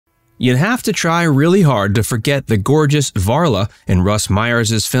You'd have to try really hard to forget the gorgeous Varla in Russ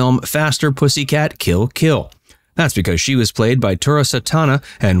Meyer's film Faster, Pussycat, Kill, Kill. That's because she was played by Tura Satana,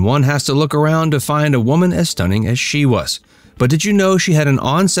 and one has to look around to find a woman as stunning as she was. But did you know she had an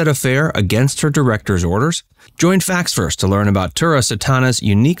on-set affair against her director's orders? Join Facts First to learn about Tura Satana's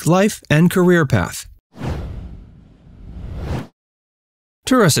unique life and career path.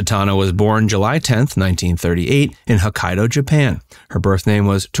 Tura Satana was born July 10, 1938, in Hokkaido, Japan. Her birth name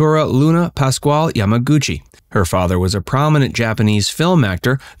was Tura Luna Pasquale Yamaguchi. Her father was a prominent Japanese film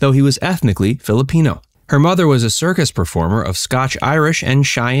actor, though he was ethnically Filipino. Her mother was a circus performer of Scotch-Irish and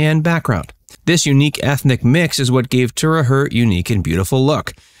Cheyenne background. This unique ethnic mix is what gave Tura her unique and beautiful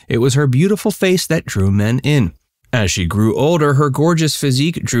look. It was her beautiful face that drew men in. As she grew older, her gorgeous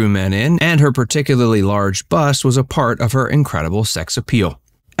physique drew men in, and her particularly large bust was a part of her incredible sex appeal.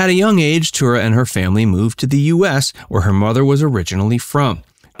 At a young age, Tura and her family moved to the U.S., where her mother was originally from.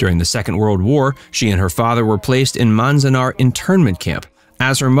 During the Second World War, she and her father were placed in Manzanar internment camp.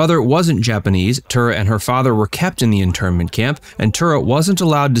 As her mother wasn't Japanese, Tura and her father were kept in the internment camp, and Tura wasn't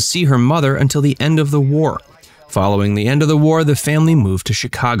allowed to see her mother until the end of the war. Following the end of the war, the family moved to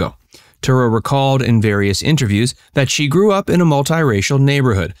Chicago. Tura recalled in various interviews that she grew up in a multiracial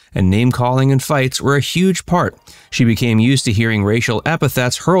neighborhood, and name-calling and fights were a huge part. She became used to hearing racial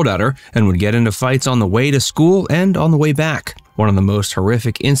epithets hurled at her and would get into fights on the way to school and on the way back. One of the most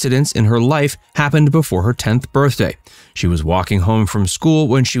horrific incidents in her life happened before her 10th birthday. She was walking home from school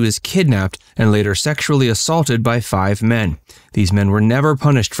when she was kidnapped and later sexually assaulted by 5 men. These men were never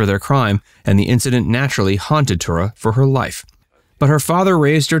punished for their crime, and the incident naturally haunted Tura for her life. But her father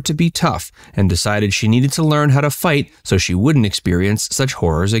raised her to be tough and decided she needed to learn how to fight so she wouldn't experience such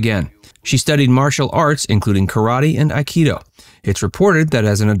horrors again. She studied martial arts, including karate and aikido. It's reported that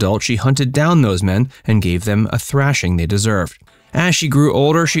as an adult she hunted down those men and gave them a thrashing they deserved. As she grew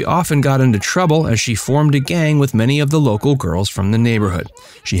older, she often got into trouble as she formed a gang with many of the local girls from the neighborhood.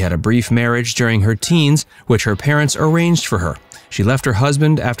 She had a brief marriage during her teens, which her parents arranged for her. She left her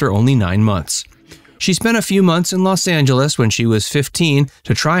husband after only 9 months. She spent a few months in Los Angeles when she was 15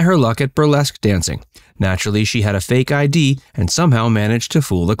 to try her luck at burlesque dancing. Naturally, she had a fake ID and somehow managed to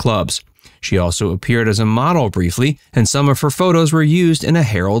fool the clubs. She also appeared as a model briefly, and some of her photos were used in a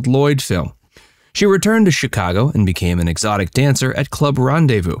Harold Lloyd film. She returned to Chicago and became an exotic dancer at Club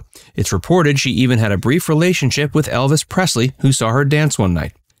Rendezvous. It's reported she even had a brief relationship with Elvis Presley, who saw her dance one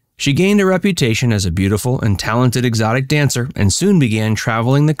night. She gained a reputation as a beautiful and talented exotic dancer and soon began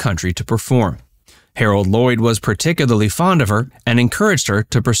traveling the country to perform. Harold Lloyd was particularly fond of her and encouraged her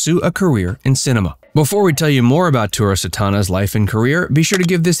to pursue a career in cinema. Before we tell you more about Tura Satana's life and career, be sure to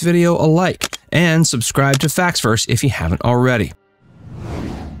give this video a like and subscribe to Facts First if you haven't already.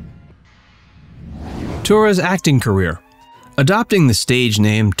 Tura's acting career. Adopting the stage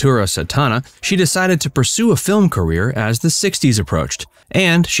name Tura Satana, she decided to pursue a film career as the 60s approached,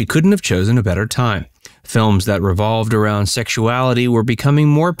 and she couldn't have chosen a better time. Films that revolved around sexuality were becoming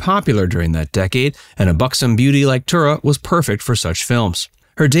more popular during that decade, and a buxom beauty like Tura was perfect for such films.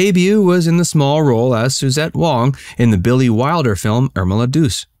 Her debut was in the small role as Suzette Wong in the Billy Wilder film Irma la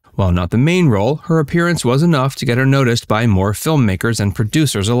Douce. While not the main role, her appearance was enough to get her noticed by more filmmakers and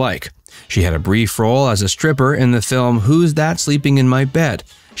producers alike. She had a brief role as a stripper in the film Who's That Sleeping in My Bed?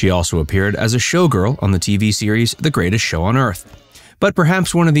 She also appeared as a showgirl on the TV series The Greatest Show on Earth. But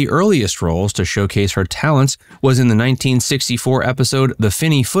perhaps one of the earliest roles to showcase her talents was in the 1964 episode The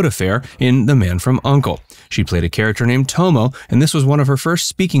Finney Foot Affair in The Man from U.N.C.L.E. She played a character named Tomo, and this was one of her first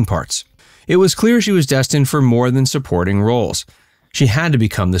speaking parts. It was clear she was destined for more than supporting roles. She had to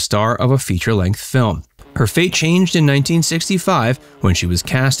become the star of a feature-length film. Her fate changed in 1965 when she was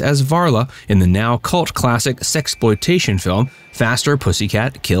cast as Varla in the now cult classic sexploitation film Faster,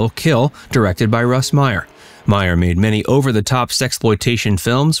 Pussycat, Kill, Kill, directed by Russ Meyer. Meyer made many over-the-top sexploitation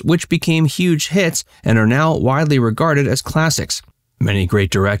films which became huge hits and are now widely regarded as classics. Many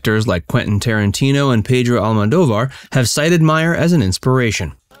great directors like Quentin Tarantino and Pedro Almodovar have cited Meyer as an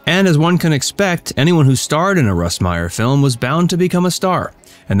inspiration. And as one can expect, anyone who starred in a Russ Meyer film was bound to become a star.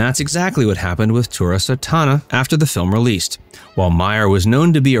 And that's exactly what happened with Tura Satana after the film released. While Meyer was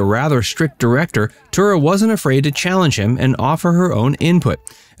known to be a rather strict director, Tura wasn't afraid to challenge him and offer her own input.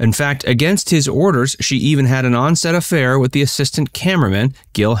 In fact, against his orders, she even had an on-set affair with the assistant cameraman,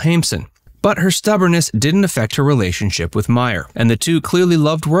 Gil Hameson. But her stubbornness didn't affect her relationship with Meyer, and the two clearly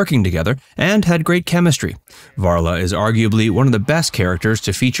loved working together and had great chemistry. Varla is arguably one of the best characters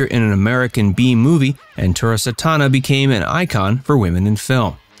to feature in an American B movie, and Tura Satana became an icon for women in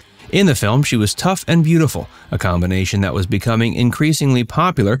film. In the film, she was tough and beautiful, a combination that was becoming increasingly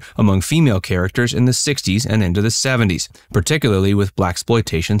popular among female characters in the 60s and into the 70s, particularly with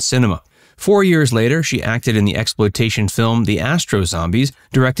blaxploitation cinema. 4 years later, she acted in the exploitation film The Astro Zombies,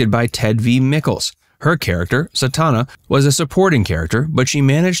 directed by Ted V. Mickles. Her character, Satana, was a supporting character, but she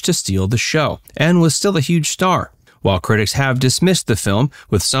managed to steal the show, and was still a huge star. While critics have dismissed the film,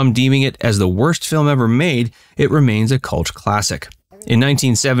 with some deeming it as the worst film ever made, it remains a cult classic. In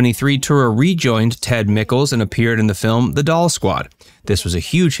 1973, Tura rejoined Ted Mickles and appeared in the film The Doll Squad. This was a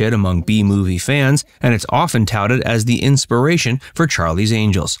huge hit among B-movie fans, and it's often touted as the inspiration for Charlie's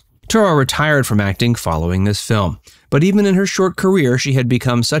Angels. Tura retired from acting following this film, but even in her short career, she had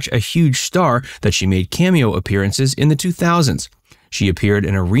become such a huge star that she made cameo appearances in the 2000s. She appeared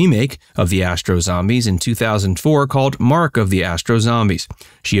in a remake of The Astro Zombies in 2004 called Mark of the Astro Zombies.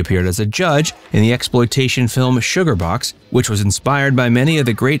 She appeared as a judge in the exploitation film Sugar Box, which was inspired by many of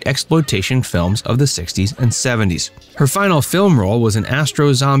the great exploitation films of the 60s and 70s. Her final film role was in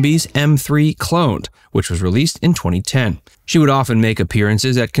Astro Zombies M3 Cloned, which was released in 2010. She would often make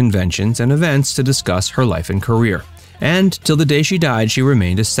appearances at conventions and events to discuss her life and career. And till the day she died, she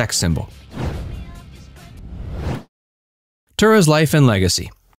remained a sex symbol. Tura's life and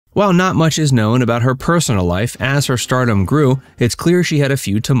legacy. While not much is known about her personal life as her stardom grew, it's clear she had a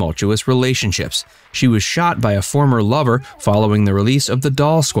few tumultuous relationships. She was shot by a former lover following the release of The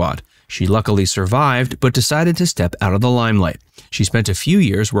Doll Squad. She luckily survived, but decided to step out of the limelight. She spent a few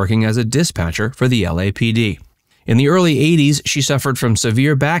years working as a dispatcher for the LAPD. In the early 80s, she suffered from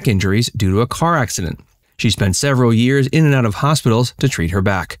severe back injuries due to a car accident. She spent several years in and out of hospitals to treat her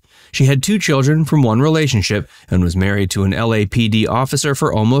back. She had 2 children from one relationship and was married to an LAPD officer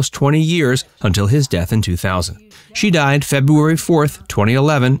for almost 20 years until his death in 2000. She died February 4,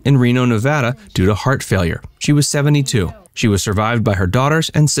 2011 in Reno, Nevada due to heart failure. She was 72. She was survived by her daughters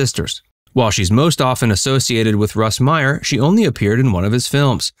and sisters. While she's most often associated with Russ Meyer, she only appeared in one of his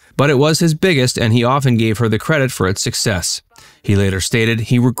films, but it was his biggest and he often gave her the credit for its success. He later stated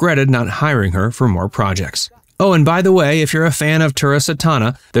he regretted not hiring her for more projects. Oh, and by the way, if you're a fan of Tura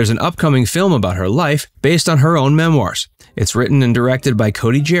Satana, there's an upcoming film about her life based on her own memoirs. It's written and directed by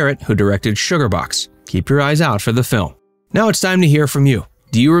Cody Jarrett, who directed Sugar Box. Keep your eyes out for the film. Now it's time to hear from you.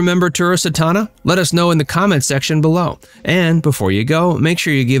 Do you remember Tura Satana? Let us know in the comments section below. And before you go, make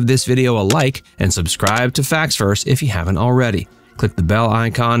sure you give this video a like and subscribe to FactsVerse if you haven't already. Click the bell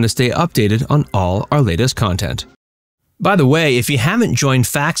icon to stay updated on all our latest content. By the way, if you haven't joined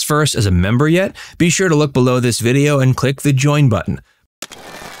FactsVerse as a member yet, be sure to look below this video and click the join button.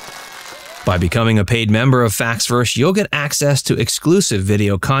 By becoming a paid member of FactsVerse, you'll get access to exclusive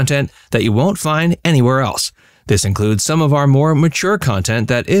video content that you won't find anywhere else. This includes some of our more mature content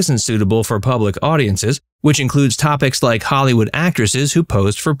that isn't suitable for public audiences, which includes topics like Hollywood actresses who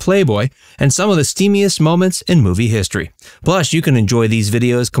posed for Playboy and some of the steamiest moments in movie history. Plus, you can enjoy these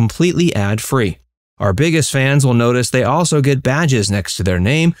videos completely ad-free. Our biggest fans will notice they also get badges next to their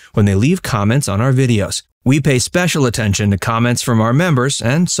name when they leave comments on our videos. We pay special attention to comments from our members,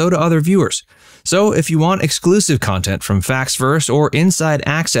 and so do other viewers. So if you want exclusive content from FactsVerse or inside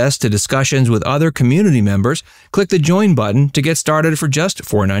access to discussions with other community members, click the join button to get started for just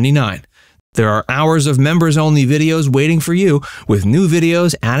 $4.99. There are hours of members-only videos waiting for you, with new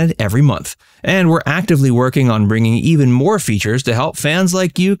videos added every month. And we're actively working on bringing even more features to help fans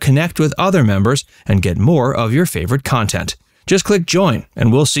like you connect with other members and get more of your favorite content. Just click join,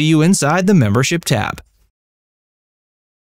 and we'll see you inside the membership tab.